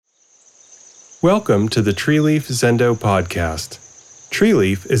Welcome to the Treeleaf Zendo podcast.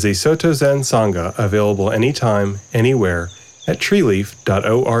 Treeleaf is a Soto Zen Sangha available anytime, anywhere at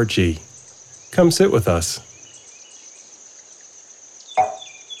treeleaf.org. Come sit with us.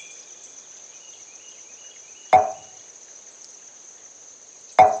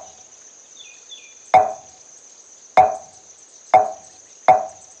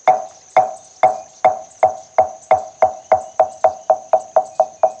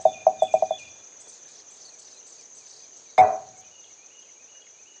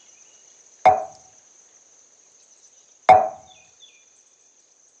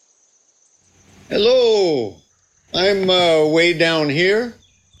 Hello, I'm way down here.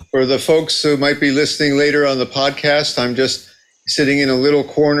 For the folks who might be listening later on the podcast, I'm just sitting in a little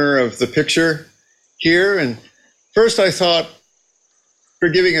corner of the picture here. And first I thought, for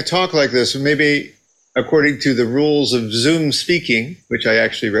giving a talk like this, maybe according to the rules of Zoom speaking, which I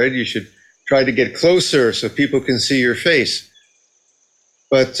actually read, you should try to get closer so people can see your face.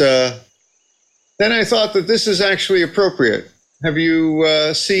 But then I thought that this is actually appropriate. Have you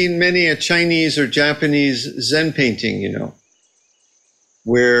seen many a Chinese or Japanese Zen painting,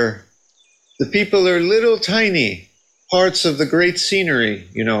 where the people are little tiny parts of the great scenery,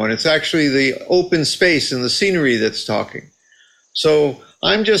 and it's actually the open space and the scenery that's talking. So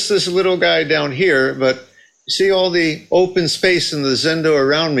I'm just this little guy down here, but you see all the open space in the Zendo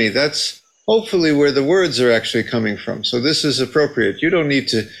around me. That's hopefully where the words are actually coming from. So this is appropriate. You don't need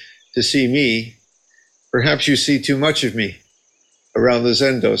to see me. Perhaps you see too much of me around the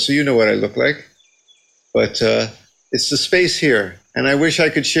Zendo, so you know what I look like. But it's the space here, and I wish I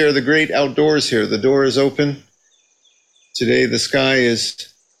could share the great outdoors here. The door is open. Today the sky is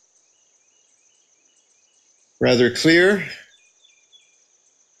rather clear.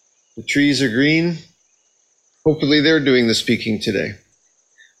 The trees are green. Hopefully they're doing the speaking today.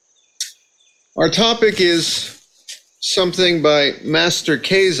 Our topic is something by Master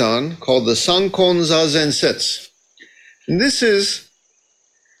Keizan called the Sankon Zazen Setsu. And this is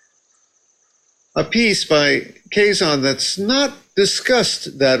a piece by Keizan that's not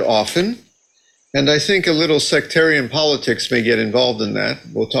discussed that often, and I think a little sectarian politics may get involved in that.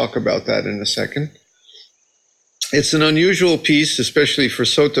 We'll talk about that in a second. It's an unusual piece, especially for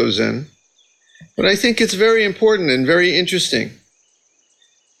Soto Zen, but I think it's very important and very interesting.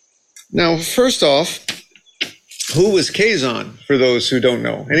 Now, first off, who was Keizan, for those who don't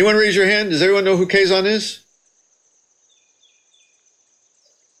know? Anyone raise your hand? Does everyone know who Keizan is?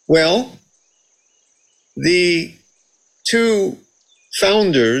 Well, the two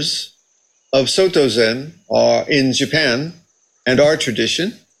founders of Soto Zen are in Japan and our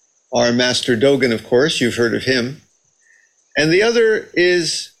tradition are Master Dogen, of course, you've heard of him. And the other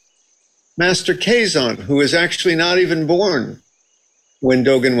is Master Keizan, who was actually not even born when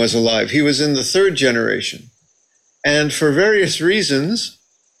Dogen was alive. He was in the third generation. And for various reasons,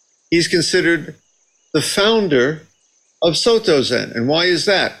 he's considered the founder of Soto Zen. And why is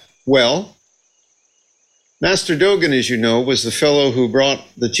that? Well, Master Dogen, as you know, was the fellow who brought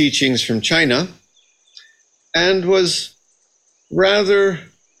the teachings from China and was rather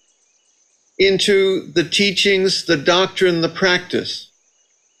into the teachings, the doctrine, the practice.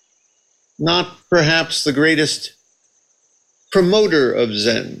 Not perhaps the greatest promoter of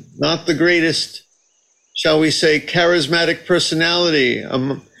Zen, not the greatest, shall we say, charismatic personality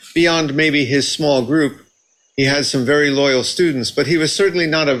beyond maybe his small group. He had some very loyal students, but he was certainly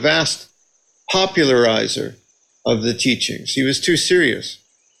not a vast popularizer of the teachings. He was too serious.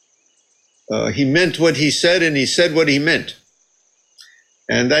 He meant what he said, and he said what he meant.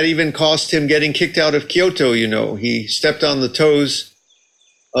 And that even cost him getting kicked out of Kyoto, He stepped on the toes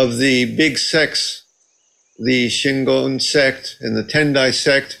of the big sects, the Shingon sect and the Tendai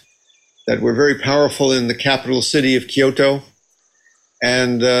sect, that were very powerful in the capital city of Kyoto.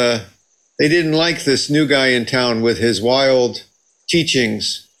 And they didn't like this new guy in town with his wild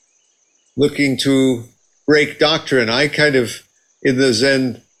teachings, looking to break doctrine. I kind of, in the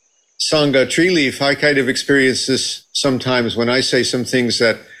Zen Sangha Treeleaf, I kind of experience this sometimes when I say some things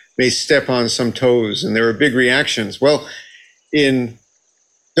that may step on some toes, and there are big reactions. Well, in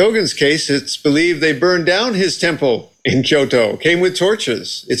Dogen's case, it's believed they burned down his temple in Kyoto, came with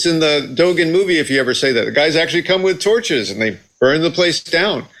torches. It's in the Dogen movie, if you ever say that. The guys actually come with torches, and they burn the place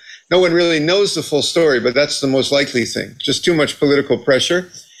down. No one really knows the full story, but that's the most likely thing. Just too much political pressure.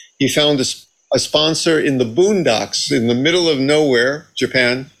 He found a sponsor in the boondocks, in the middle of nowhere,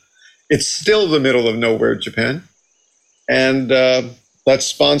 Japan. It's still the middle of nowhere, Japan. And that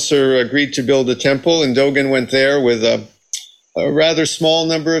sponsor agreed to build a temple, and Dogen went there with a rather small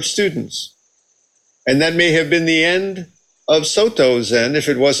number of students. And that may have been the end of Soto Zen if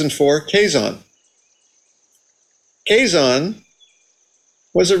it wasn't for Keizan. Keizan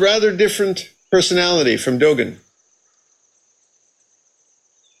was a rather different personality from Dogen.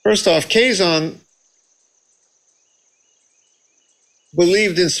 First off, Keizan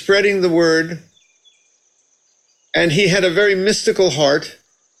believed in spreading the word, and he had a very mystical heart,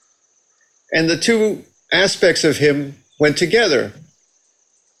 and the two aspects of him went together.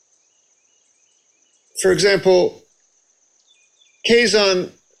 For example,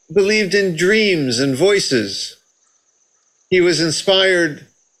 Keizan believed in dreams and voices. He was inspired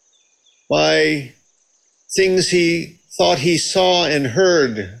by things he thought he saw and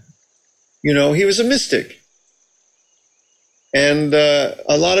heard. You know, he was a mystic. And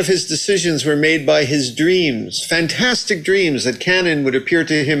a lot of his decisions were made by his dreams, fantastic dreams that Canaan would appear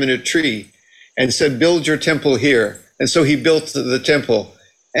to him in a tree and said, build your temple here. And so he built the temple.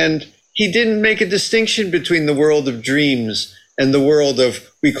 And he didn't make a distinction between the world of dreams and the world of,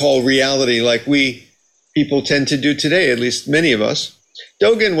 we call reality, like we people tend to do today, at least many of us.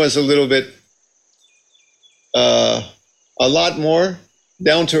 Dogen was a little bit, a lot more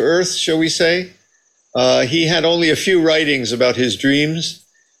down to earth, shall we say. He had only a few writings about his dreams.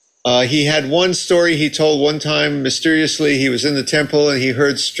 He had one story he told one time mysteriously. He was in the temple and he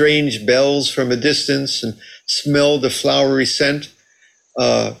heard strange bells from a distance and smelled a flowery scent.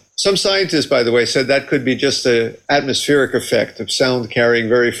 Some scientists, by the way, said that could be just an atmospheric effect of sound carrying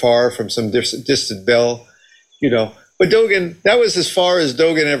very far from some distant bell, you know. But Dogen, that was as far as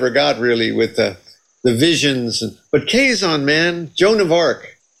Dogen ever got, really, with the visions. But Keizan, man, Joan of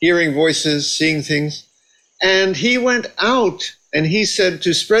Arc, hearing voices, seeing things. And he went out and he said,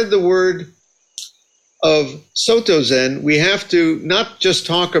 to spread the word of Soto Zen, we have to not just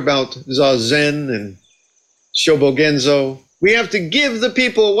talk about Zazen and Shobogenzo. We have to give the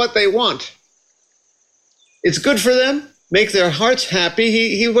people what they want. It's good for them, make their hearts happy.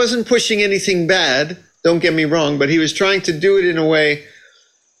 He wasn't pushing anything bad, don't get me wrong, but he was trying to do it in a way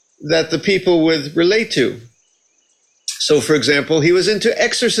that the people would relate to. So, for example, he was into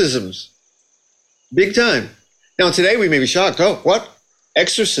exorcisms, big time. Now, today we may be shocked. Oh, what?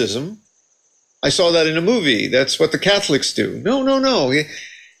 Exorcism? I saw that in a movie. That's what the Catholics do. No.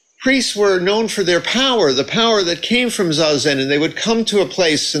 Priests were known for their power, the power that came from Zazen, and they would come to a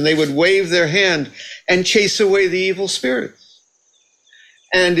place and they would wave their hand and chase away the evil spirits.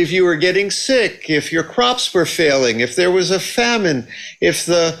 And if you were getting sick, if your crops were failing, if there was a famine, if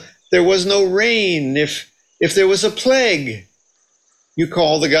there was no rain, if there was a plague, you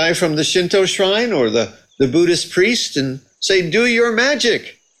call the guy from the Shinto shrine or the Buddhist priest and say, do your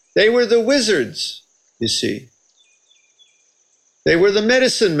magic. They were the wizards, you see. They were the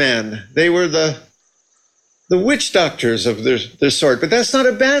medicine man. They were the witch doctors of their sort. But that's not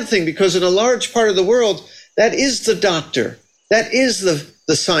a bad thing, because in a large part of the world, that is the doctor. That is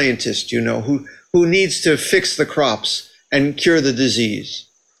the scientist, you know, who needs to fix the crops and cure the disease.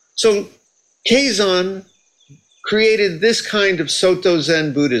 So Keizan created this kind of Soto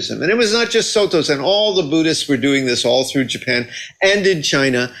Zen Buddhism. And it was not just Soto Zen. All the Buddhists were doing this all through Japan and in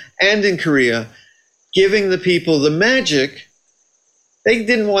China and in Korea, giving the people the magic. They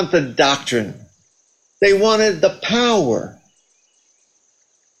didn't want the doctrine. They wanted the power.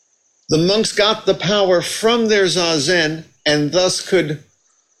 The monks got the power from their Zazen and thus could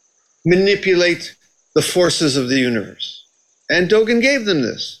manipulate the forces of the universe. And Dogen gave them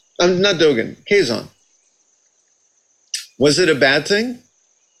this. Not Dogen, Keizan. Was it a bad thing?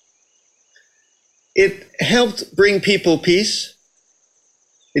 It helped bring people peace.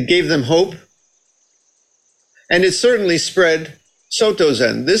 It gave them hope. And it certainly spread Soto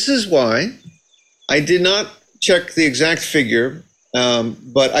Zen. This is why I did not check the exact figure,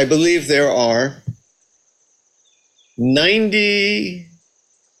 but I believe there are 90,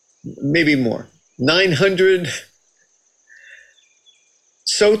 maybe more, 900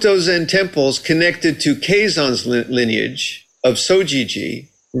 Soto Zen temples connected to Keizan's lineage of Sojiji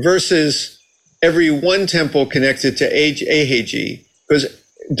versus every one temple connected to Eiheiji, because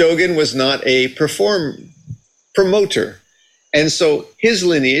Dogen was not a promoter. And so his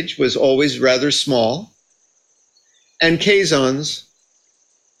lineage was always rather small, and Keizan's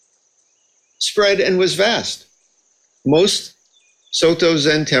spread and was vast. Most Soto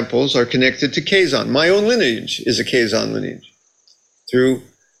Zen temples are connected to Keizan. My own lineage is a Keizan lineage through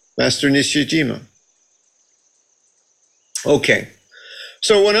Master Nishijima. Okay,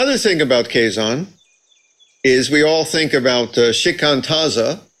 so one other thing about Keizan is we all think about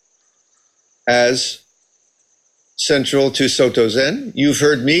Shikantaza as central to Soto Zen. You've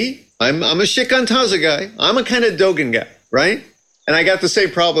heard me. I'm a Shikantaza guy. I'm a kind of Dogen guy, right? And I got the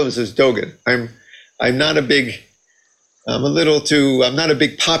same problems as Dogen. I'm not a big I'm not a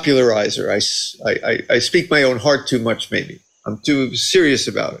big popularizer. I speak my own heart too much, maybe. I'm too serious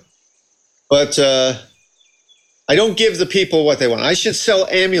about it. But I don't give the people what they want. I should sell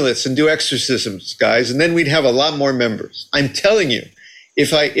amulets and do exorcisms, guys, and then we'd have a lot more members. I'm telling you,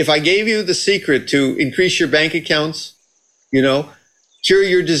 if I gave you the secret to increase your bank accounts, cure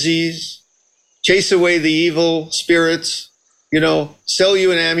your disease, chase away the evil spirits, sell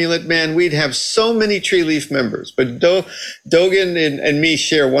you an amulet, man, we'd have so many Tree Leaf members. But Dogen and me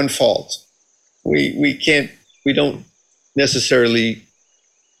share one fault. We don't necessarily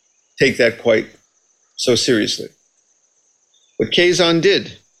take that quite so seriously. But Kazon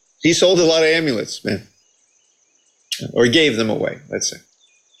did. He sold a lot of amulets, man. Or gave them away, let's say.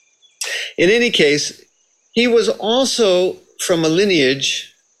 In any case, he was also from a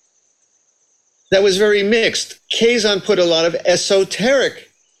lineage that was very mixed. Kazon put a lot of esoteric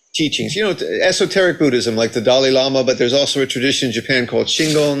teachings, esoteric Buddhism, like the Dalai Lama, but there's also a tradition in Japan called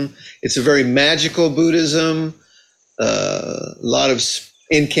Shingon. It's a very magical Buddhism, a lot of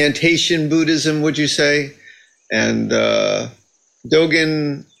incantation Buddhism, would you say? And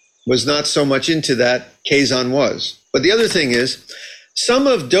Dogen was not so much into that. Kazon was. But the other thing is, some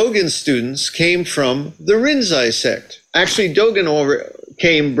of Dogen's students came from the Rinzai sect. Actually,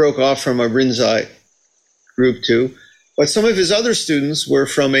 Dogen broke off from a Rinzai group too, but some of his other students were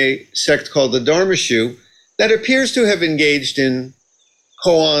from a sect called the Dharmashu that appears to have engaged in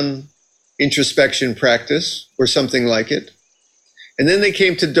koan introspection practice or something like it. And then they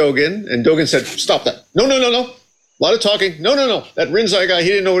came to Dogen, and Dogen said, stop that. No. A lot of talking. No. That Rinzai guy, he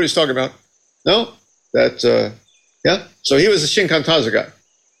didn't know what he was talking about. No, So he was a Shinkantaza guy.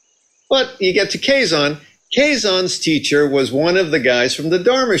 But you get to Kazon. Kazon's teacher was one of the guys from the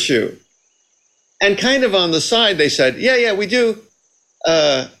Dharmashu. And kind of on the side, they said, yeah, we do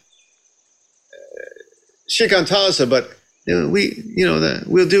Shikantaza, but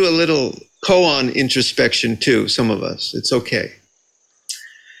we'll do a little koan introspection too, some of us. It's okay.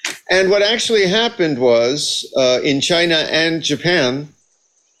 And what actually happened was, in China and Japan,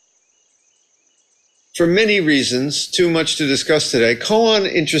 for many reasons, too much to discuss today, koan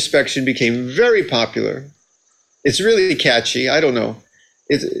introspection became very popular. It's really catchy. I don't know.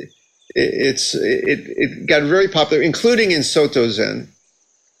 It got very popular, including in Soto Zen.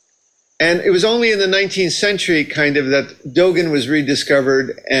 And it was only in the 19th century kind of that Dogen was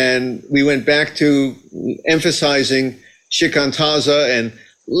rediscovered, and we went back to emphasizing Shikantaza and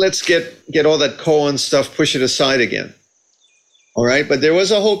let's get all that koan stuff, push it aside again. All right, but there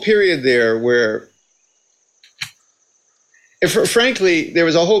was a whole period there where, frankly, there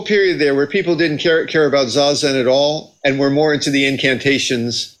was a whole period there where people didn't care about Zazen at all and were more into the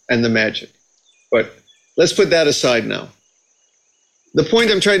incantations and the magic. But let's put that aside now. The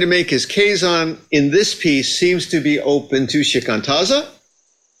point I'm trying to make is Kazon in this piece seems to be open to Shikantaza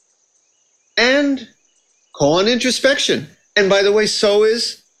and koan introspection. And by the way, so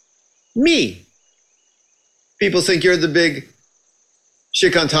is me. People think you're the big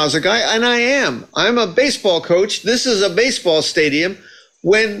Shikantaza guy, and I am. I'm a baseball coach. This is a baseball stadium.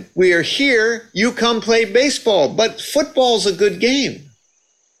 When we are here, you come play baseball, but football's a good game.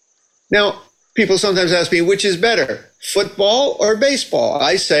 Now, people sometimes ask me, which is better, football or baseball?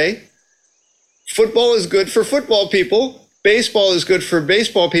 I say, football is good for football people. Baseball is good for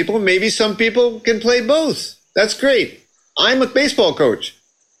baseball people. Maybe some people can play both. That's great. I'm a baseball coach.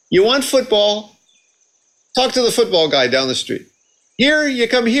 You want football? Talk to the football guy down the street. Here, you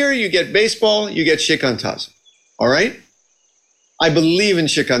come here, you get baseball, you get Shikantaza. All right? I believe in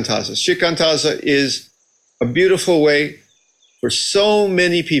Shikantaza. Shikantaza is a beautiful way for so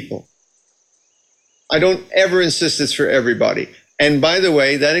many people. I don't ever insist it's for everybody. And by the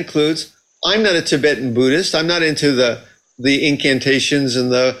way, that includes, I'm not a Tibetan Buddhist. I'm not into the incantations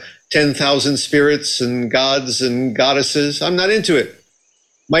and the 10,000 spirits and gods and goddesses. I'm not into it.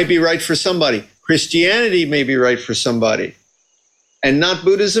 Might be right for somebody. Christianity may be right for somebody. And not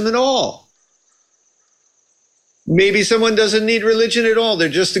Buddhism at all. Maybe someone doesn't need religion at all. They're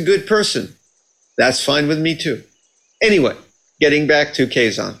just a good person. That's fine with me too. Anyway, getting back to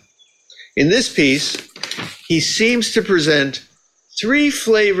Kazon. In this piece, he seems to present 3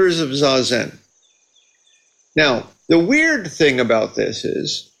 flavors of Zazen. Now, the weird thing about this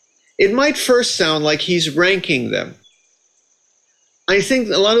is, it might first sound like he's ranking them. I think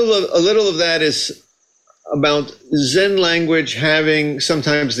a little of that is about Zen language having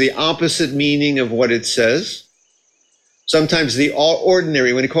sometimes the opposite meaning of what it says. Sometimes the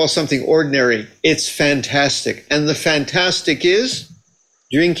ordinary, when he calls something ordinary, it's fantastic. And the fantastic is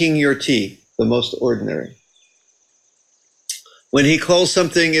drinking your tea, the most ordinary. When he calls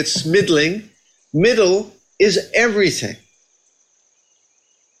something it's middling, middle is everything.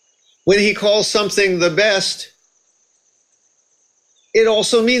 When he calls something the best, it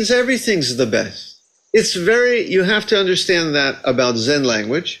also means everything's the best. You have to understand that about Zen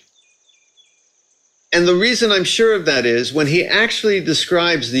language. And the reason I'm sure of that is when he actually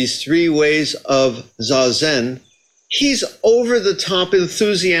describes these three ways of Zazen, he's over the top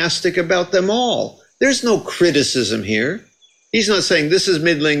enthusiastic about them all. There's no criticism here. He's not saying this is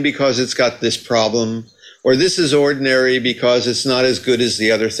middling because it's got this problem, or this is ordinary because it's not as good as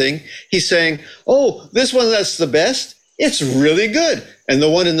the other thing. He's saying, oh, this one that's the best, it's really good. And the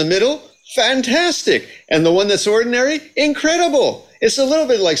one in the middle, fantastic. And the one that's ordinary, incredible. It's a little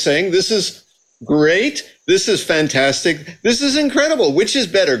bit like saying this is great, this is fantastic, this is incredible. Which is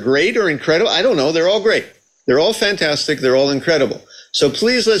better, great or incredible? I don't know. They're all great. They're all fantastic. They're all incredible. So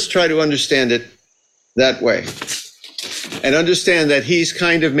please, let's try to understand it that way. And understand that he's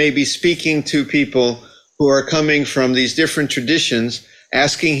kind of maybe speaking to people who are coming from these different traditions,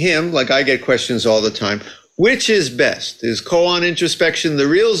 asking him, like I get questions all the time, which is best? Is koan introspection the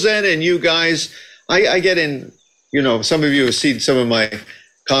real Zen? And you guys, I get in, some of you have seen some of my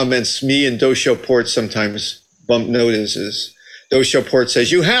comments. Me and Dosho Port sometimes bump notices. Dosho Port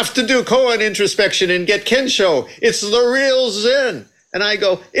says, you have to do koan introspection and get Kensho. It's the real Zen. And I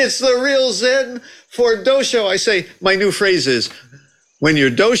go, it's the real Zen for Dosho. I say, my new phrase is, when you're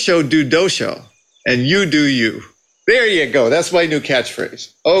Dosho, do Dosho, and you do you. There you go. That's my new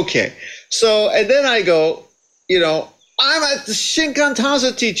catchphrase. Okay. So, and then I go, I'm at the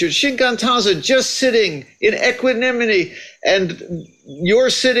Shinkantaza teacher. Shinkantaza just sitting in equanimity, and your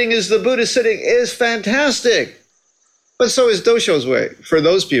sitting is the Buddha sitting is fantastic. But so is Dosho's way for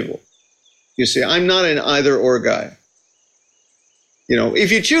those people. You see, I'm not an either or guy.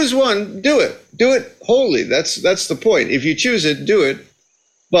 If you choose one, do it. Do it wholly. That's the point. If you choose it, do it.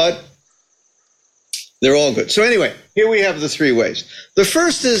 But they're all good. So anyway, here we have the three ways. The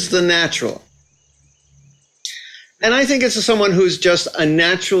first is the natural. And I think it's someone who's just a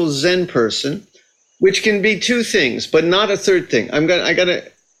natural Zen person, which can be two things, but not a third thing.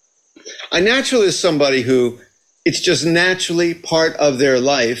 A natural is somebody who it's just naturally part of their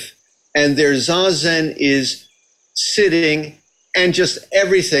life, and their Zazen is sitting and just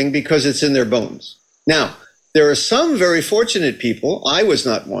everything because it's in their bones. Now, there are some very fortunate people, I was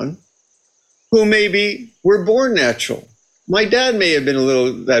not one, who maybe were born natural. My dad may have been a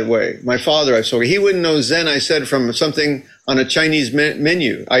little that way. My father, I saw, he wouldn't know Zen, I said, from something on a Chinese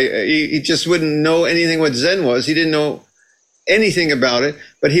menu. He just wouldn't know anything what Zen was. He didn't know anything about it,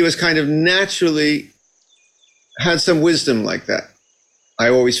 but he was kind of naturally had some wisdom like that, I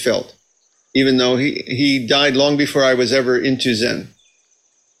always felt, even though he died long before I was ever into Zen.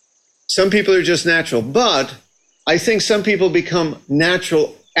 Some people are just natural, but I think some people become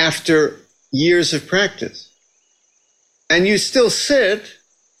natural after years of practice. And you still sit,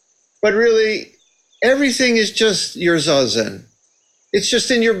 but really everything is just your Zazen. It's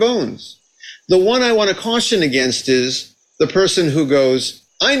just in your bones. The one I want to caution against is the person who goes,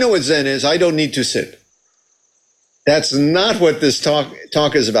 I know what Zen is, I don't need to sit. That's not what this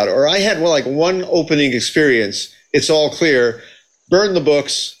talk is about. Or I had one opening experience. It's all clear. Burn the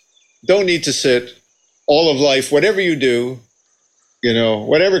books. Don't need to sit. All of life, whatever you do,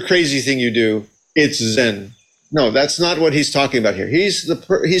 whatever crazy thing you do, it's Zen. No, that's not what he's talking about here. He's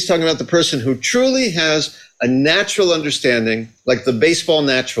talking about the person who truly has a natural understanding, like the baseball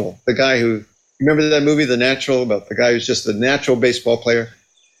natural, the guy who, remember that movie, The Natural, about the guy who's just the natural baseball player?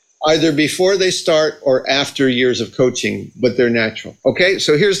 Either before they start or after years of coaching, but they're natural. Okay,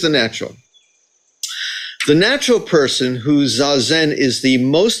 so here's the natural. The natural person whose Zazen is the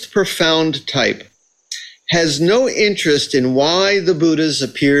most profound type has no interest in why the Buddhas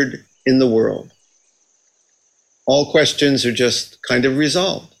appeared in the world. All questions are just kind of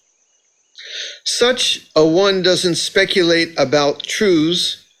resolved. Such a one doesn't speculate about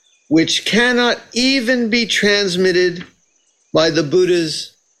truths which cannot even be transmitted by the Buddhas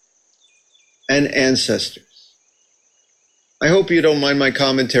and ancestors. I hope you don't mind my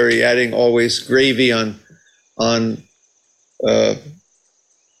commentary adding always gravy on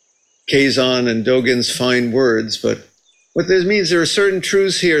Kazan and Dogen's fine words, but what this means, there are certain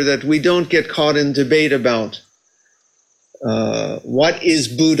truths here that we don't get caught in debate about. What is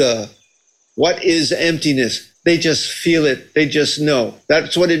Buddha? What is emptiness? They just feel it. They just know.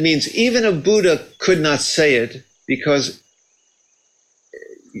 That's what it means. Even a Buddha could not say it because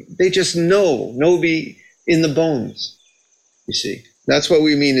they just know be in the bones. You see, that's what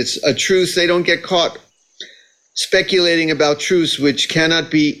we mean. It's a truth. They don't get caught speculating about truths which cannot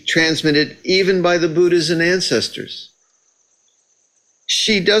be transmitted even by the Buddhas and ancestors.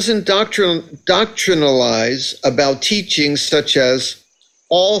 She doesn't doctrinalize about teachings such as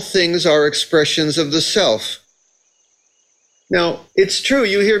all things are expressions of the self. Now, it's true,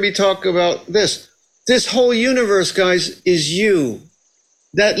 you hear me talk about this. This whole universe, guys, is you.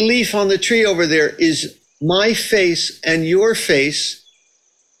 That leaf on the tree over there is my face and your face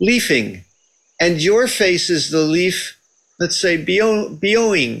leafing. And your face is the leaf, let's say,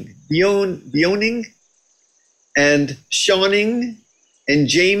 beoning, and Shawning, and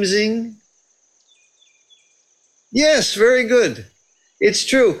Jamesing. Yes, very good. It's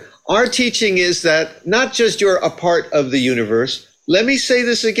true. Our teaching is that not just you're a part of the universe. Let me say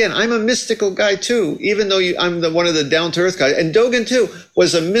this again. I'm a mystical guy too, even though I'm one of the down-to-earth guys. And Dogen too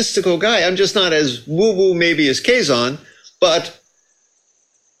was a mystical guy. I'm just not as woo-woo maybe as Kazon, but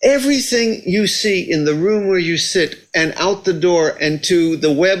everything you see in the room where you sit and out the door and to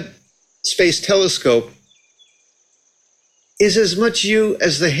the Webb Space Telescope is as much you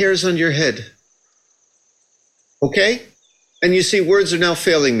as the hairs on your head. Okay? And you see, words are now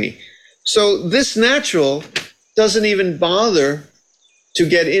failing me. So this natural doesn't even bother to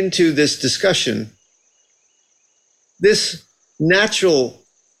get into this discussion. This natural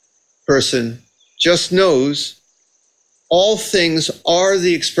person just knows all things are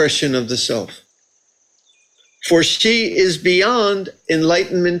the expression of the self. For she is beyond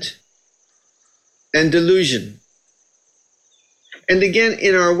enlightenment and delusion. And again,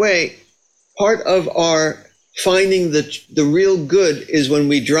 in our way, part of our finding the real good is when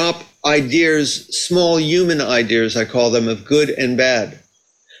we drop ideas, small human ideas, I call them, of good and bad.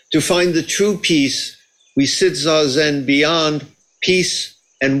 To find the true peace, we sit zazen beyond peace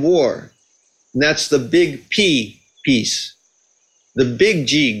and war. And that's the big P, peace. The big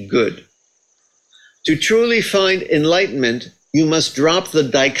G, good. To truly find enlightenment, you must drop the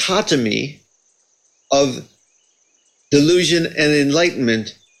dichotomy of delusion and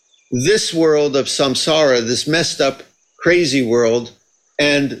enlightenment, this world of samsara, this messed up, crazy world,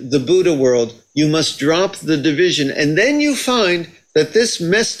 and the Buddha world. You must drop the division. And then you find that this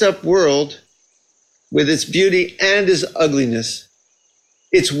messed up world, with its beauty and its ugliness,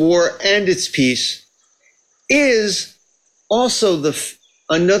 its war and its peace, is also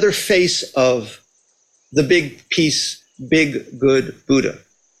another face of the big peace, big good Buddha.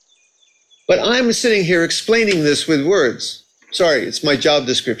 But I'm sitting here explaining this with words. Sorry, it's my job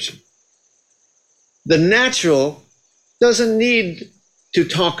description. The natural doesn't need to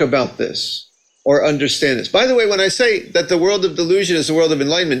talk about this or understand this. By the way, when I say that the world of delusion is the world of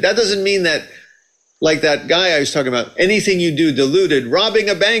enlightenment, that doesn't mean that, like that guy I was talking about, anything you do deluded, robbing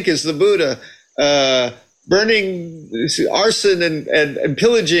a bank is the Buddha, burning arson and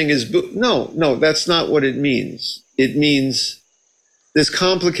pillaging is no, that's not what it means. It means this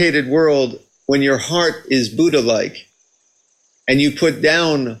complicated world, when your heart is Buddha-like and you put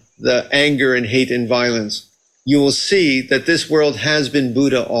down the anger and hate and violence, you will see that this world has been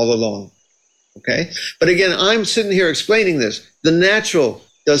Buddha all along. Okay? But again, I'm sitting here explaining this. The natural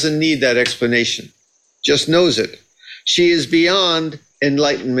doesn't need that explanation, just knows it. She is beyond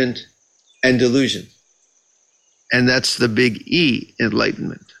enlightenment and delusion. And that's the big E,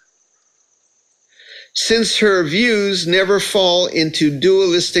 enlightenment. Since her views never fall into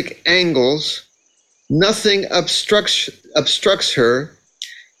dualistic angles, nothing obstructs her,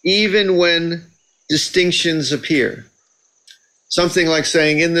 even when distinctions appear. Something like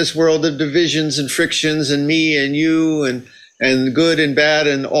saying, in this world of divisions and frictions and me and you and good and bad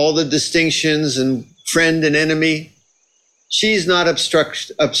and all the distinctions and friend and enemy, she's not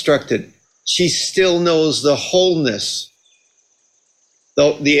obstructed. She still knows the wholeness,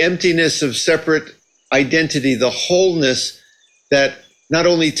 the emptiness of separate identity, the wholeness that not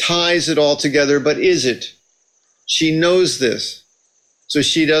only ties it all together, but is it. She knows this, so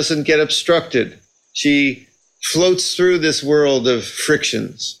she doesn't get obstructed. She floats through this world of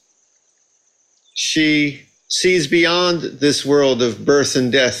frictions. She sees beyond this world of birth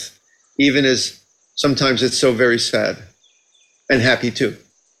and death, even as sometimes it's so very sad, and happy too,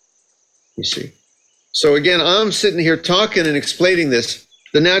 you see. So again, I'm sitting here talking and explaining this.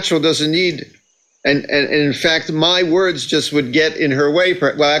 The natural doesn't need, and in fact, my words just would get in her way.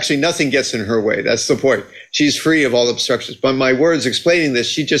 Well, actually, nothing gets in her way. That's the point. She's free of all obstructions. But my words explaining this,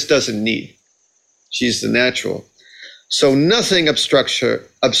 she just doesn't need. She's the natural. So nothing obstructs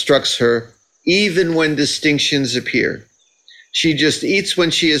her, even when distinctions appear. She just eats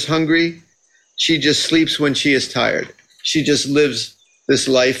when she is hungry. She just sleeps when she is tired. She just lives this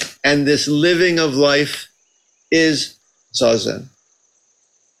life, and this living of life is Zazen.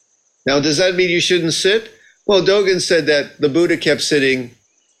 Now, does that mean you shouldn't sit? Well, Dogen said that the Buddha kept sitting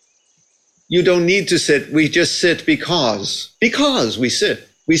you don't need to sit. We just sit because we sit.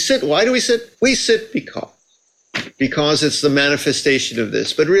 We sit. Why do we sit? We sit because it's the manifestation of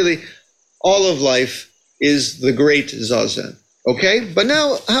this. But really, all of life is the great Zazen. Okay? But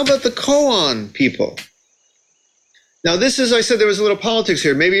now, how about the koan people? Now, this is, I said there was a little politics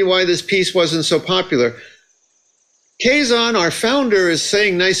here. Maybe why this piece wasn't so popular. Kazan, our founder, is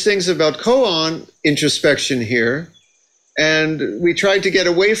saying nice things about koan introspection here. And we tried to get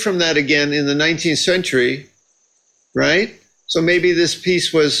away from that again in the 19th century, right? So maybe this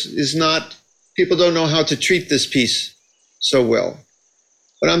piece is not, people don't know how to treat this piece so well.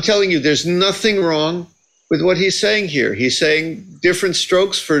 But I'm telling you, there's nothing wrong with what he's saying here. He's saying different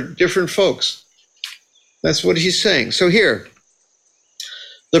strokes for different folks. That's what he's saying. So here,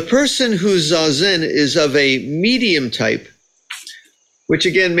 the person whose zazen is of a medium type, which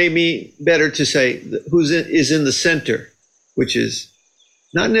again made me better to say is in the center, which is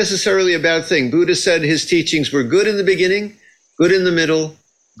not necessarily a bad thing. Buddha said his teachings were good in the beginning, good in the middle,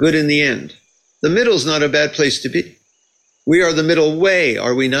 good in the end. The middle is not a bad place to be. We are the middle way,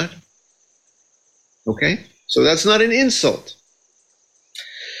 are we not? Okay? So that's not an insult.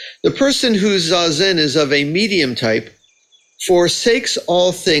 The person whose zazen is of a medium type forsakes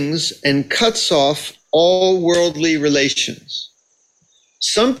all things and cuts off all worldly relations.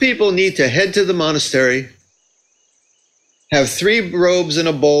 Some people need to head to the monastery, have 3 robes in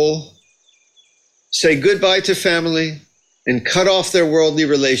a bowl, say goodbye to family, and cut off their worldly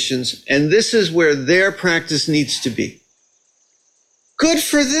relations. And this is where their practice needs to be. Good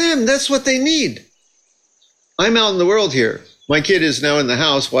for them. That's what they need. I'm out in the world here. My kid is now in the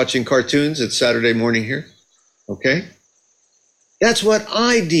house watching cartoons. It's Saturday morning here. Okay? That's what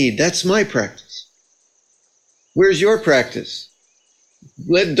I need. That's my practice. Where's your practice?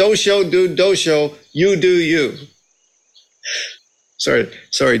 Let dosho do dosho. You do you. Sorry,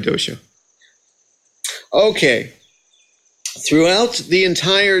 dosho. Okay. Throughout the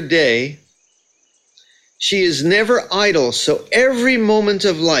entire day, she is never idle. So every moment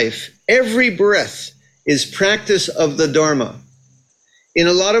of life, every breath is practice of the Dharma. In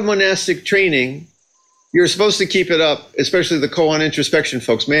a lot of monastic training, you're supposed to keep it up, especially the koan introspection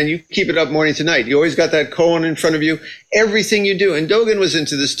folks. Man, you keep it up morning to night. You always got that koan in front of you. Everything you do. And Dogen was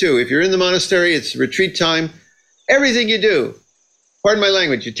into this too. If you're in the monastery, it's retreat time. Everything you do, pardon my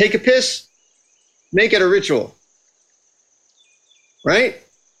language, you take a piss, make it a ritual. Right?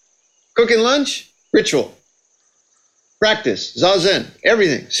 Cooking lunch, ritual. Practice, zazen,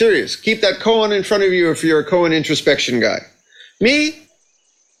 everything, serious. Keep that koan in front of you if you're a koan introspection guy. Me,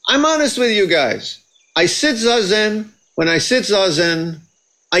 I'm honest with you guys. I sit zazen. When I sit zazen,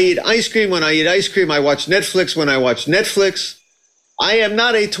 I eat ice cream. When I eat ice cream, I watch Netflix. When I watch Netflix, I am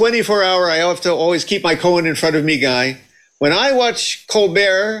not a 24-hour, I have to always keep my koan in front of me guy. When I watch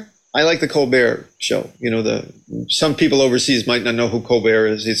Colbert, I like the Colbert show. You know, some people overseas might not know who Colbert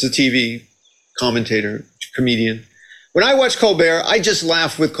is. It's a TV commentator, comedian. When I watch Colbert, I just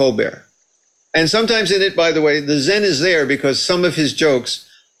laugh with Colbert. And sometimes in it, by the way, the Zen is there because some of his jokes,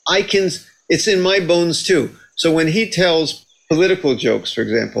 it's in my bones too. So when he tells political jokes, for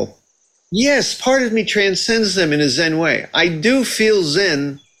example, yes, part of me transcends them in a Zen way. I do feel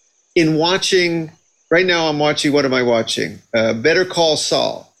Zen in watching, right now I'm watching, what am I watching? Better Call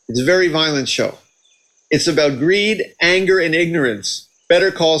Saul. It's a very violent show. It's about greed, anger, and ignorance.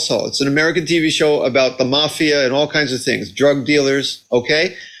 Better Call Saul. It's an American TV show about the mafia and all kinds of things, drug dealers,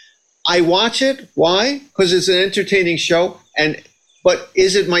 okay? I watch it. Why? Because it's an entertaining show. But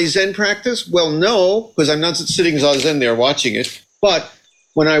is it my Zen practice? Well, no, because I'm not sitting zazen there watching it. But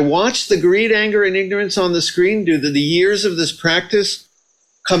when I watch the greed, anger, and ignorance on the screen, do the years of this practice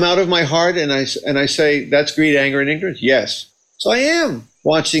come out of my heart and I say, that's greed, anger, and ignorance? Yes. So I am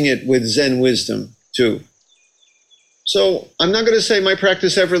watching it with Zen wisdom too. So I'm not going to say my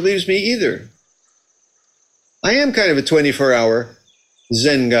practice ever leaves me either. I am kind of a 24-hour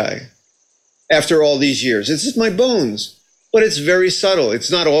Zen guy after all these years. It's just my bones, but it's very subtle.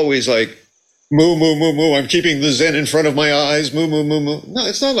 It's not always like, moo, moo, moo, moo, I'm keeping the Zen in front of my eyes, moo, moo, moo, moo. No,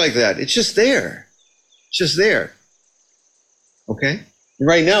 it's not like that. It's just there. It's just there. Okay?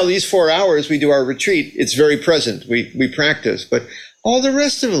 Right now, these 4 hours, we do our retreat. It's very present. We practice. But all the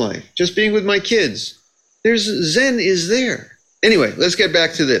rest of life, just being with my kids, Zen is there. Anyway, let's get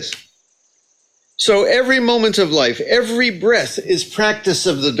back to this. So every moment of life, every breath is practice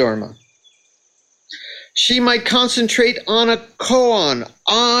of the Dharma. She might concentrate on a koan,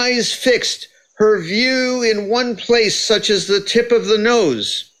 eyes fixed, her view in one place, such as the tip of the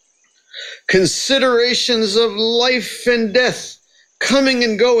nose. Considerations of life and death, coming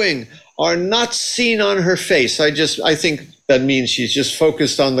and going, are not seen on her face. I think that means she's just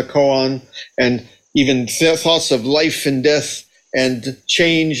focused on the koan, and even thoughts of life and death and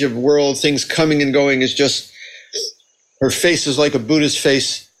change of world, things coming and going, is just, her face is like a Buddha's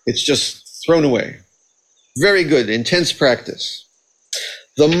face. It's just thrown away. Very good, intense practice.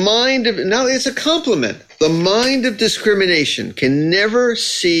 The mind of, now it's a compliment. The mind of discrimination can never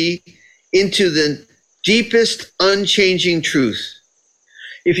see into the deepest unchanging truth.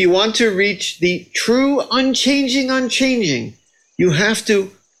 If you want to reach the true unchanging, you have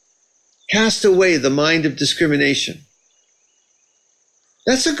to cast away the mind of discrimination.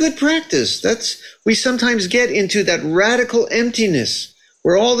 That's a good practice. We sometimes get into that radical emptiness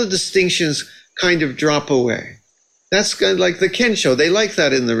where all the distinctions kind of drop away. That's kind of like the Kensho. They like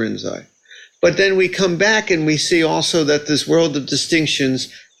that in the Rinzai. But then we come back and we see also that this world of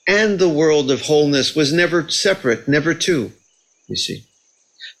distinctions and the world of wholeness was never separate, never two, you see.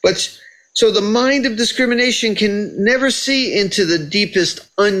 But so the mind of discrimination can never see into the deepest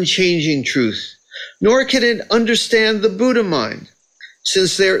unchanging truth, nor can it understand the Buddha mind.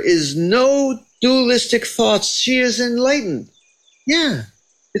 Since there is no dualistic thoughts, she is enlightened. Yeah,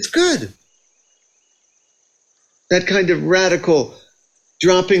 it's good. That kind of radical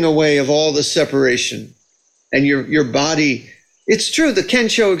dropping away of all the separation and your body. It's true, the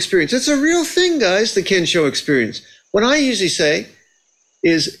Kensho experience. It's a real thing, guys, the Kensho experience. What I usually say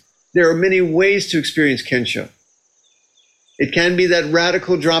is there are many ways to experience Kensho. It can be that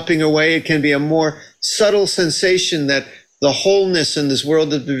radical dropping away. It can be a more subtle sensation that the wholeness and this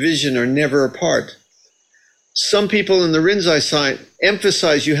world of division are never apart. Some people in the Rinzai side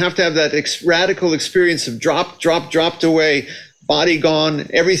emphasize you have to have that radical experience of dropped away, body gone,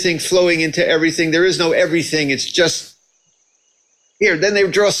 everything flowing into everything. There is no everything. It's just here. Then they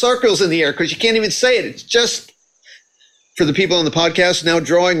draw circles in the air because you can't even say it. It's just, for the people on the podcast now,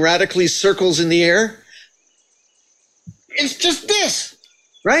 drawing radically circles in the air. It's just this,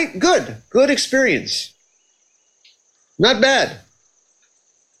 right? Good experience. Not bad.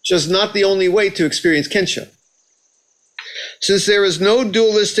 Just not the only way to experience Kensho. Since there is no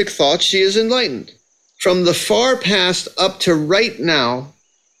dualistic thought, she is enlightened. From the far past up to right now,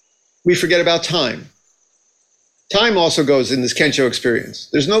 we forget about time. Time also goes in this Kensho experience.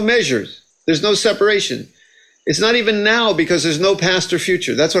 There's no measures. There's no separation. It's not even now because there's no past or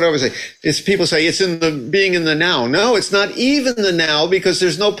future. That's what I always say. It's people say it's in the being in the now. No, it's not even the now because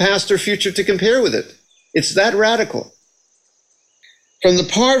there's no past or future to compare with it. It's that radical. From the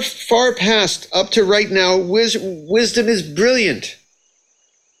far past up to right now, wisdom is brilliant,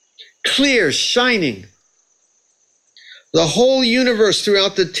 clear, shining. The whole universe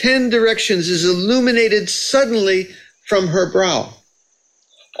throughout the 10 directions is illuminated suddenly from her brow.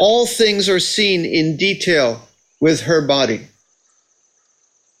 All things are seen in detail with her body.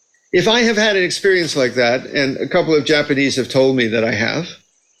 If I have had an experience like that, and a couple of Japanese have told me that I have,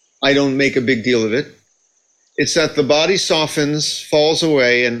 I don't make a big deal of it. It's that the body softens, falls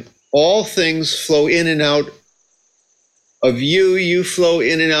away, and all things flow in and out of you. You flow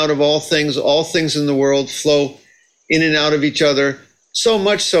in and out of all things in the world flow in and out of each other, so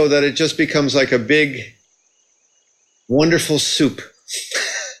much so that it just becomes like a big, wonderful soup.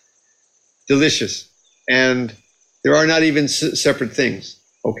 Delicious. And there are not even separate things.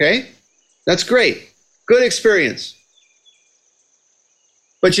 Okay? That's great. Good experience.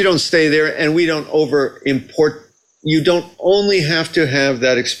 But you don't stay there, and we don't over-import. You don't only have to have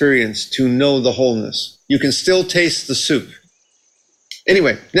that experience to know the wholeness. You can still taste the soup.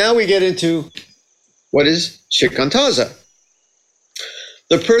 Anyway, now we get into what is shikantaza.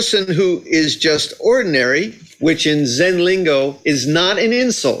 The person who is just ordinary, which in Zen lingo is not an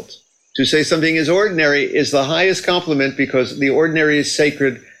insult. To say something is ordinary is the highest compliment because the ordinary is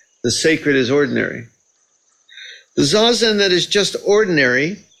sacred, the sacred is ordinary. The Zazen that is just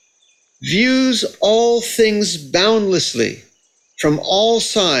ordinary views all things boundlessly from all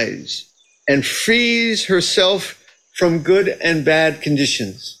sides and frees herself from good and bad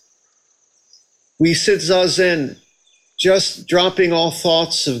conditions. We sit Zazen just dropping all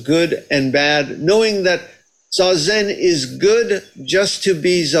thoughts of good and bad, knowing that Zazen is good just to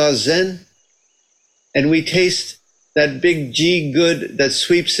be Zazen, and we taste that big G good that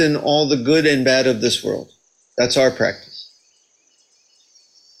sweeps in all the good and bad of this world. That's our practice.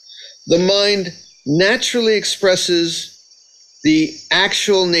 The mind naturally expresses the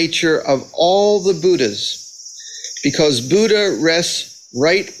actual nature of all the Buddhas because Buddha rests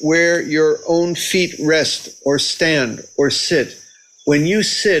right where your own feet rest or stand or sit. When you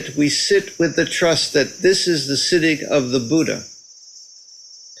sit, we sit with the trust that this is the sitting of the Buddha.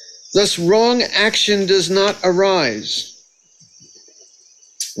 Thus, wrong action does not arise.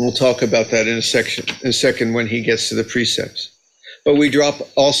 And we'll talk about that in a second when he gets to the precepts. But we drop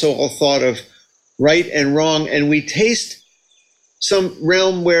also a thought of right and wrong, and we taste some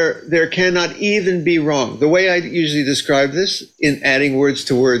realm where there cannot even be wrong. The way I usually describe this in adding words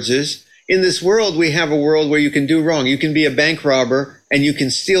to words is, in this world, we have a world where you can do wrong. You can be a bank robber and you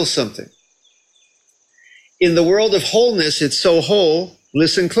can steal something. In the world of wholeness, it's so whole,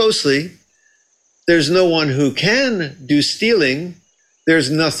 listen closely, there's no one who can do stealing.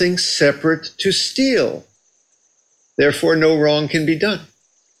 There's nothing separate to steal. Therefore, no wrong can be done.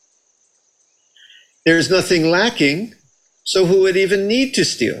 There's nothing lacking, so who would even need to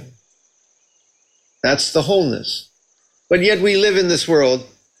steal? That's the wholeness. But yet we live in this world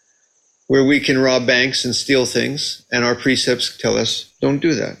where we can rob banks and steal things, and our precepts tell us, don't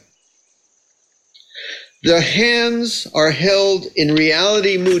do that. The hands are held in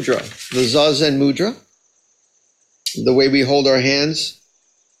reality mudra, the Zazen mudra, the way we hold our hands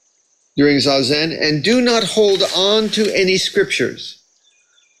during Zazen, and do not hold on to any scriptures.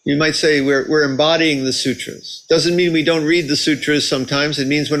 You might say we're embodying the sutras. Doesn't mean we don't read the sutras sometimes. It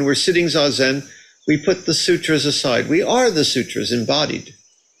means when we're sitting Zazen, we put the sutras aside. We are the sutras embodied.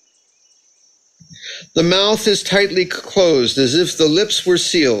 The mouth is tightly closed as if the lips were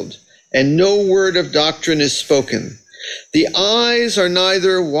sealed, and no word of doctrine is spoken. The eyes are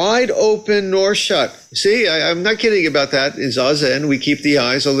neither wide open nor shut. See, I'm not kidding about that. In Zazen, we keep the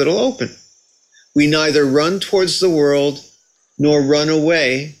eyes a little open. We neither run towards the world nor run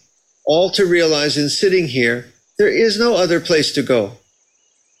away, all to realize in sitting here, there is no other place to go.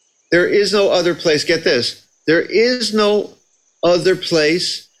 There is no other place. Get this. There is no other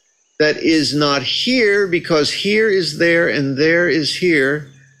place that is not here, because here is there and there is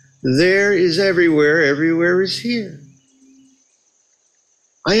here. There is everywhere. Everywhere is here.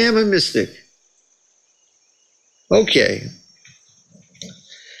 I am a mystic. Okay.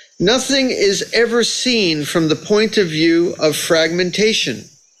 Nothing is ever seen from the point of view of fragmentation.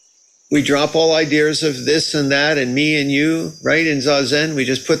 We drop all ideas of this and that and me and you, right? In Zazen, we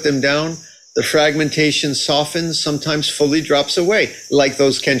just put them down. The fragmentation softens, sometimes fully drops away, like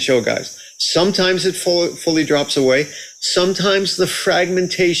those Kensho guys. Sometimes it fully drops away. Sometimes the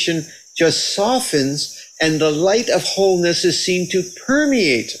fragmentation just softens and the light of wholeness is seen to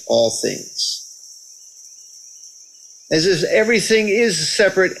permeate all things. As if everything is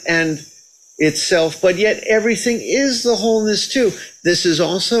separate and itself, but yet everything is the wholeness too. This is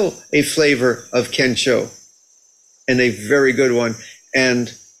also a flavor of Kensho, and a very good one.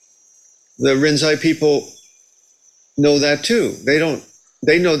 And the Rinzai people know that too.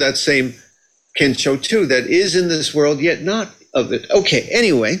 They know that same Kensho too, that is in this world, yet not of it. Okay,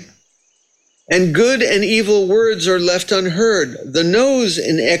 anyway. And good and evil words are left unheard. The nose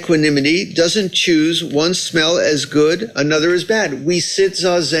in equanimity doesn't choose one smell as good, another as bad. We sit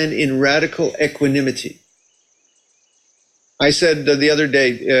Zazen in radical equanimity. I said the other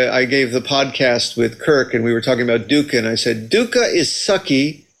day, I gave the podcast with Kirk, and we were talking about dukkha, and I said, dukkha is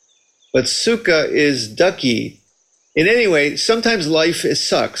sucky, but sukha is ducky. In any way, sometimes life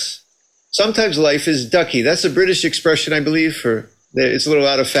sucks. Sometimes life is ducky. That's a British expression, I believe, for it's a little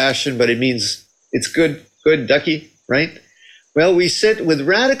out of fashion, but it means it's good, ducky, right? Well, we sit with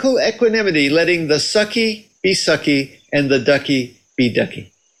radical equanimity, letting the sucky be sucky and the ducky be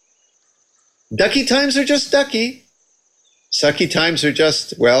ducky. Ducky times are just ducky. Sucky times are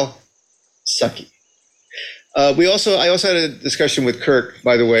just, well, sucky. I also had a discussion with Kirk,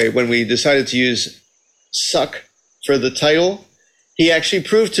 by the way, when we decided to use suck for the title. He actually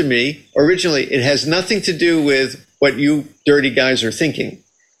proved to me, originally, it has nothing to do with what you dirty guys are thinking.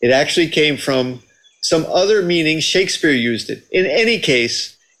 It actually came from some other meaning. Shakespeare used it. In any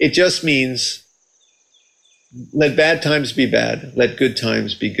case, it just means let bad times be bad, let good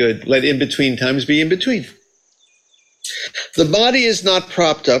times be good, let in-between times be in-between. The body is not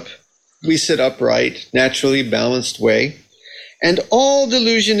propped up. We sit upright, naturally balanced way, and all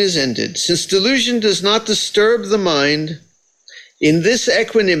delusion is ended. Since delusion does not disturb the mind, in this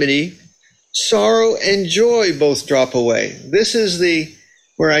equanimity, sorrow and joy both drop away. This is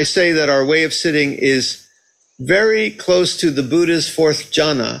where I say that our way of sitting is very close to the Buddha's fourth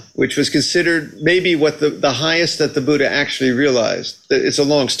jhana, which was considered maybe what the highest that the Buddha actually realized. It's a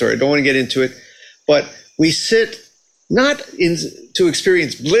long story. I don't want to get into it. But we sit not to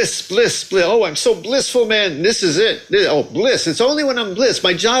experience bliss. Oh, I'm so blissful, man. This is it. Oh, bliss. It's only when I'm bliss.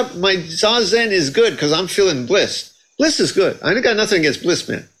 My Zazen is good because I'm feeling bliss. Bliss is good. I got nothing against bliss,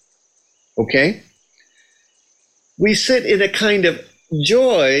 man. Okay? We sit in a kind of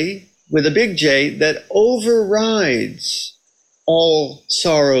joy with a big J that overrides all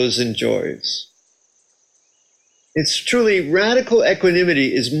sorrows and joys. It's truly radical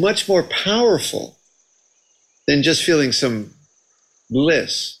equanimity is much more powerful than just feeling some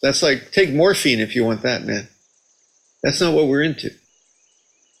bliss. That's like, take morphine if you want that, man. That's not what we're into.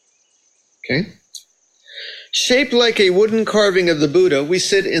 Okay? Shaped like a wooden carving of the Buddha, we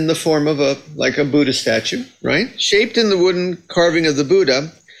sit in the form of like a Buddha statue, right? Shaped in the wooden carving of the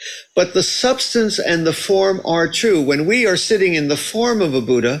Buddha, but the substance and the form are true. When we are sitting in the form of a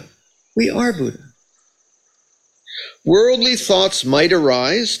Buddha, we are Buddha. Worldly thoughts might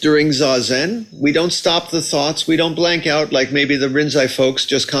arise during Zazen. We don't stop the thoughts. We don't blank out like maybe the Rinzai folks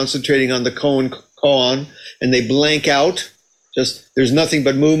just concentrating on the koan, and they blank out. Just, there's nothing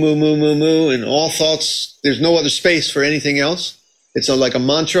but moo, moo, moo, moo, moo, and all thoughts. There's no other space for anything else. It's like a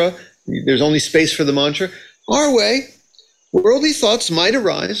mantra. There's only space for the mantra. Our way, worldly thoughts might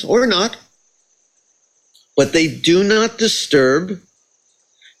arise or not, but they do not disturb,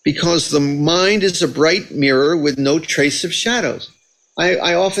 because the mind is a bright mirror with no trace of shadows.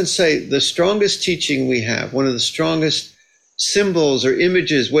 I often say the strongest teaching we have, one of the strongest symbols or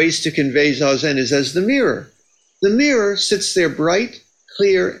images, ways to convey Zazen is as the mirror. The mirror sits there bright,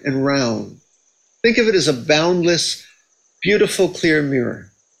 clear, and round. Think of it as a boundless, beautiful, clear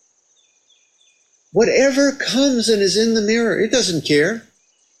mirror. Whatever comes and is in the mirror, it doesn't care.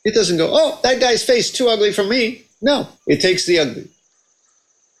 It doesn't go, oh, that guy's face too ugly for me. No, it takes the ugly.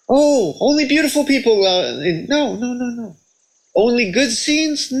 Oh, only beautiful people. No. Only good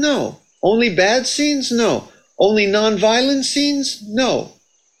scenes? No. Only bad scenes? No. Only non-violent scenes? No.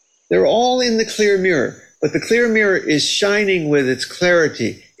 They're all in the clear mirror. But the clear mirror is shining with its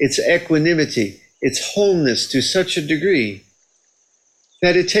clarity, its equanimity, its wholeness to such a degree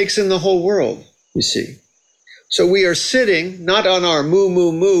that it takes in the whole world, you see. So we are sitting not on our moo,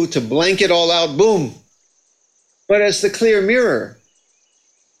 moo, moo to blank it all out, boom, but as the clear mirror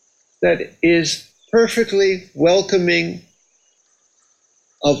that is perfectly welcoming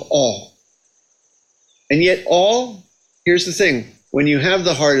of all. And yet all, here's the thing, when you have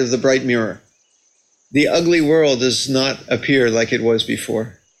the heart of the bright mirror, the ugly world does not appear like it was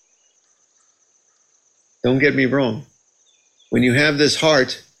before. Don't get me wrong. When you have this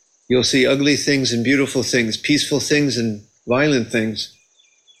heart, you'll see ugly things and beautiful things, peaceful things and violent things.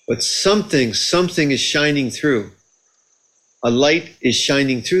 But something is shining through. A light is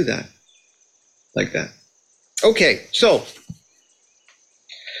shining through that, like that. Okay, so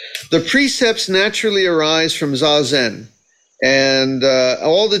the precepts naturally arise from Zazen, and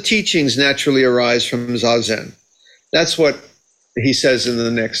all the teachings naturally arise from Zazen. That's what he says in the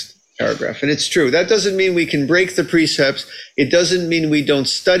next paragraph, and it's true. That doesn't mean we can break the precepts. It doesn't mean we don't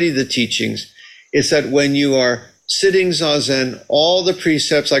study the teachings. It's that when you are sitting Zazen, all the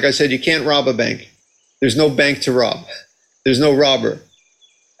precepts, like I said, you can't rob a bank. There's no bank to rob. There's no robber.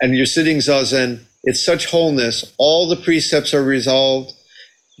 And you're sitting Zazen, it's such wholeness. All the precepts are resolved.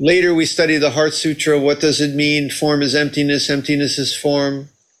 Later we study the Heart Sutra. What does it mean? Form is emptiness, emptiness is form.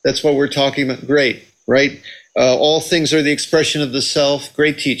 That's what we're talking about. Great, right? All things are the expression of the self.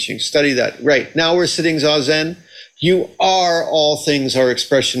 Great teaching. Study that. Right. Now we're sitting Zazen. You are all things are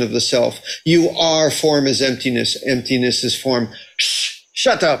expression of the self. You are form is emptiness. Emptiness is form. Shh,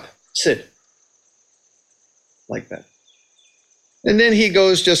 shut up. Sit. Like that. And then he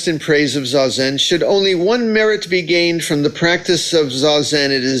goes just in praise of Zazen. Should only one merit be gained from the practice of Zazen,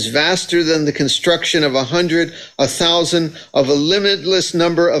 it is vaster than the construction of 100, 1,000, of a limitless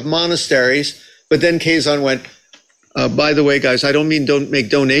number of monasteries. But then Keizan went, by the way, guys, I don't mean don't make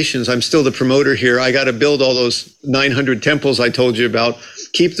donations. I'm still the promoter here. I got to build all those 900 temples I told you about.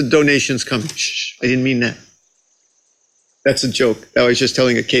 Keep the donations coming. Shh, I didn't mean that. That's a joke. I was just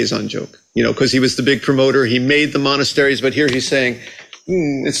telling a Keizan joke, because he was the big promoter. He made the monasteries, but here he's saying,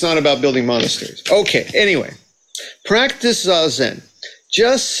 it's not about building monasteries. Okay, anyway, practice Zazen,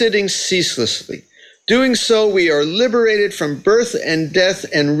 just sitting ceaselessly. Doing so, we are liberated from birth and death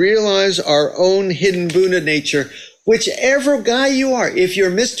and realize our own hidden Buddha nature, whichever guy you are. If you're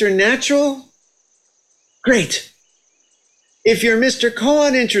Mr. Natural, great. If you're Mr.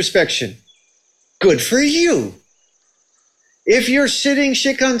 Koan Introspection, good for you. If you're sitting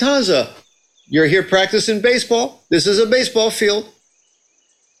Shikantaza, you're here practicing baseball. This is a baseball field.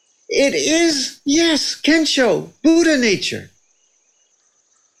 It is, yes, Kensho, Buddha nature.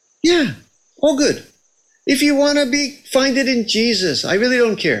 Yeah, all good. If you want to find it in Jesus, I really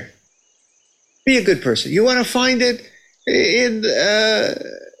don't care. Be a good person. You want to find it in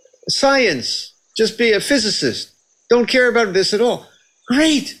science, just be a physicist. Don't care about this at all.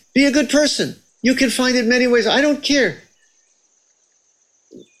 Great, be a good person. You can find it many ways. I don't care.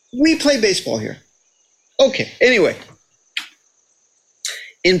 We play baseball here. Okay, anyway.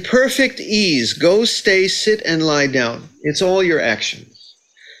 In perfect ease, go, stay, sit, and lie down. It's all your actions.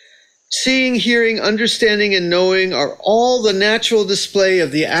 Seeing, hearing, understanding, and knowing are all the natural display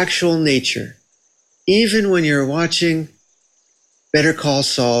of the actual nature, even when you're watching Better Call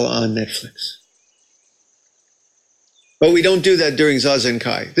Saul on Netflix. But we don't do that during Zazen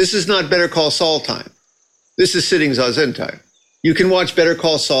Kai. This is not Better Call Saul time. This is sitting Zazen time. You can watch Better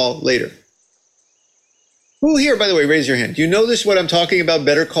Call Saul later. Who here, by the way, raise your hand. Do you know this, what I'm talking about,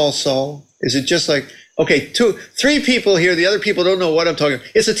 Better Call Saul? Is it just like, okay, 3 people here, the other people don't know what I'm talking about.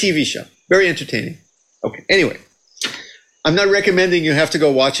 It's a TV show. Very entertaining. Okay, anyway. I'm not recommending you have to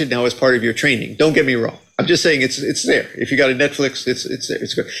go watch it now as part of your training. Don't get me wrong. I'm just saying it's there. If you got a Netflix, it's there.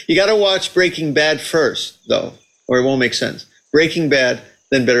 It's good. You got to watch Breaking Bad first, though, or it won't make sense. Breaking Bad,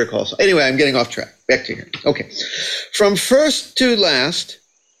 then Better Call Saul. Anyway, I'm getting off track. Back to here. Okay. From first to last,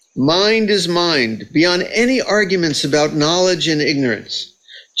 mind is mind, beyond any arguments about knowledge and ignorance.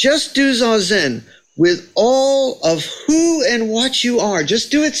 Just do Zazen with all of who and what you are.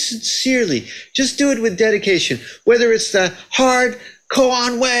 Just do it sincerely. Just do it with dedication. Whether it's the hard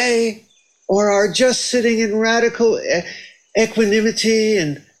koan way or are just sitting in radical equanimity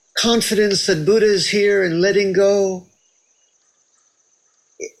and confidence that Buddha is here and letting go.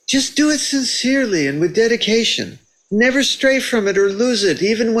 Just do it sincerely and with dedication. Never stray from it or lose it,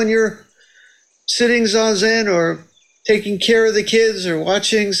 even when you're sitting Zazen or taking care of the kids or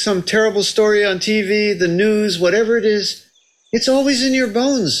watching some terrible story on TV, the news, whatever it is. It's always in your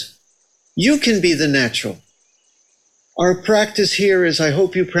bones. You can be the natural. Our practice here is, I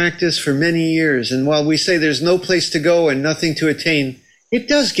hope you practice for many years. And while we say there's no place to go and nothing to attain, it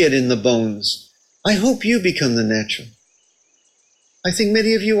does get in the bones. I hope you become the natural. I think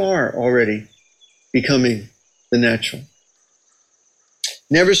many of you are already becoming the natural.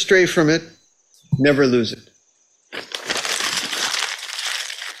 Never stray from it, never lose it.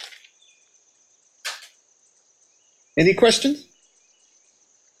 Any questions?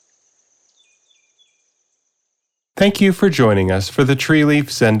 Thank you for joining us for the Tree Leaf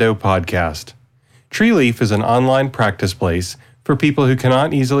Zendo podcast. Tree Leaf is an online practice place for people who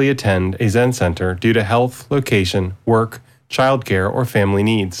cannot easily attend a Zen center due to health, location, work, childcare, or family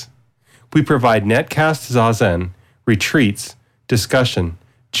needs. We provide netcast Zazen, retreats, discussion,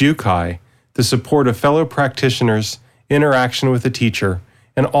 Jukai, the support of fellow practitioners, interaction with a teacher,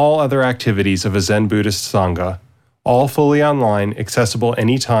 and all other activities of a Zen Buddhist Sangha, all fully online, accessible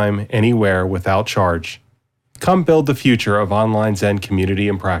anytime, anywhere, without charge. Come build the future of online Zen community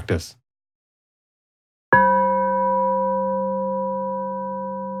and practice.